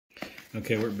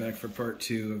Okay, we're back for part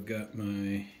two. I've got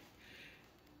my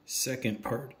second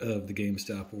part of the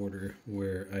Gamestop order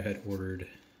where I had ordered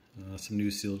some new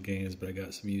sealed games, but I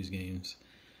got some used games.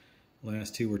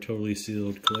 Last two were totally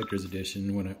sealed collector's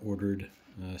edition when I ordered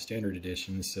standard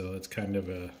edition, so it's kind of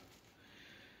a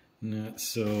not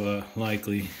so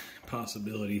likely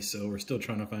possibility. So we're still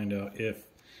trying to find out if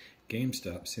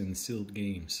GameStop sends sealed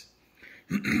games.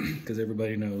 Because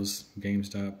everybody knows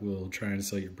GameStop will try and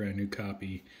sell you a brand new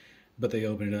copy, but they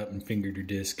open it up and fingered your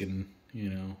disc, and you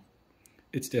know,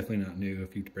 it's definitely not new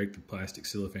if you break the plastic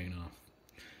cellophane off.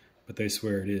 But they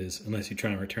swear it is. Unless you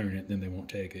try and return it, then they won't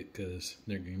take it because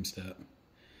they're GameStop.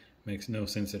 Makes no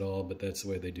sense at all, but that's the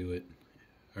way they do it.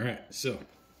 Alright, so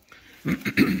I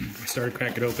started to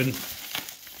crack it open.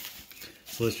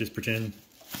 So let's just pretend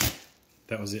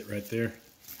that was it right there.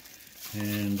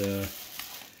 And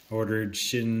ordered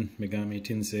Shin Megami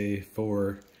Tensei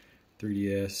 4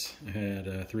 3DS. I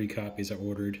had 3 copies I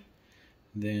ordered.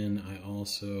 Then I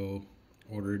also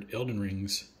ordered Elden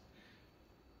Rings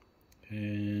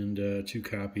and 2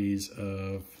 copies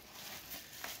of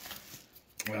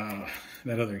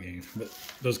that other game. But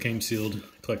those came sealed,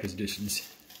 collector's editions.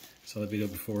 Saw the video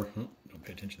before. Oh, don't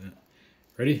pay attention to that.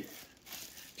 Ready?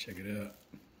 Check it out.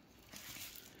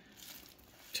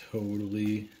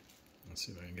 Totally. Let's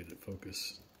see if I can get it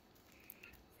focused.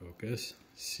 Focus.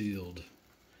 Sealed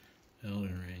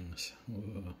Elden Rings.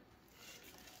 Whoa.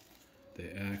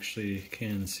 They actually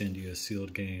can send you a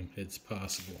sealed game. It's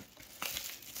possible.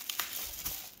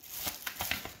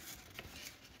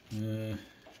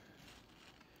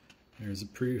 There's a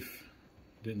proof.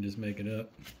 Didn't just make it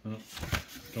up. Oh,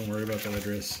 don't worry about that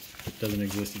address. It doesn't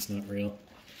exist. It's not real.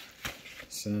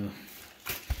 So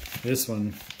this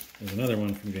one is another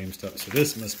one from GameStop. So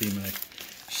this must be my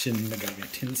Shin Megami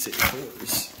Tensei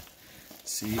 4s.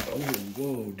 See? Oh,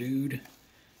 whoa, dude.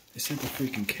 They sent the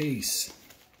freaking case.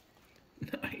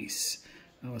 Nice.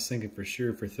 I was thinking for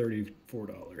sure for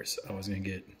 $34 I was going to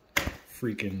get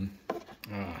freaking...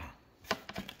 I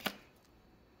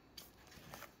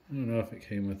don't know if it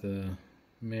came with a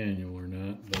manual or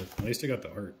not, but at least I got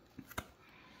the art.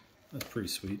 That's pretty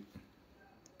sweet.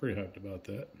 Pretty hyped about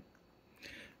that.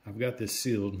 I've got this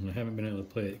sealed, and I haven't been able to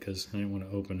play it because I didn't want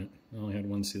to open it. I only had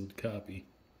one sealed copy.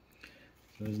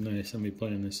 So it was nice. I'll be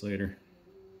playing this later.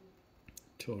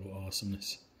 Total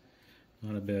awesomeness.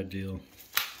 Not a bad deal.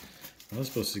 I was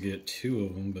supposed to get 2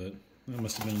 of them, but that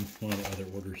must have been one of the other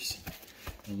orders.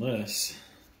 Unless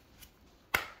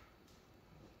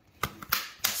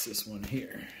it's this one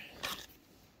here.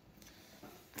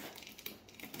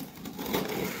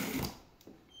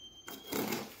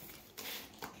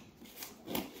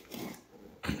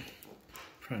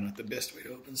 Probably not the best way to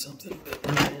open something, but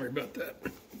don't worry about that.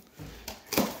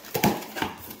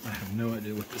 I have no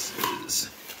idea what this is.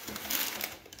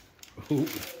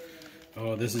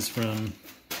 Oh, this is from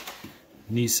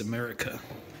Nice, America.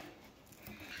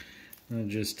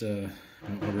 Just an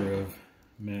order of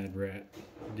Mad Rat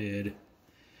did.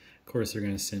 Of course, they're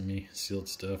going to send me sealed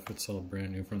stuff. It's all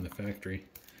brand new from the factory.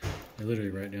 They're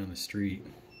literally right down the street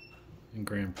in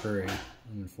Grand Prairie.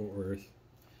 I'm in Fort Worth.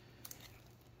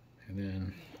 And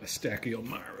then a stack of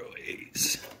Yomaro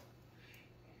A's.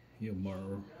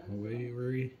 Yomaro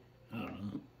A's? I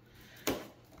don't know.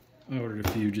 I ordered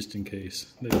a few just in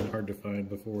case. They've been hard to find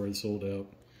before it's sold out.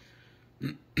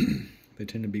 They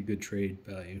tend to be good trade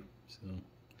value. So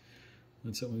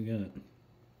that's what we got.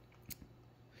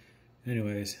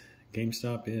 Anyways,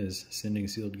 GameStop is sending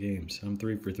sealed games. I'm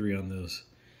 3 for 3 on those.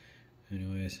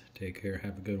 Anyways, take care.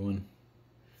 Have a good one.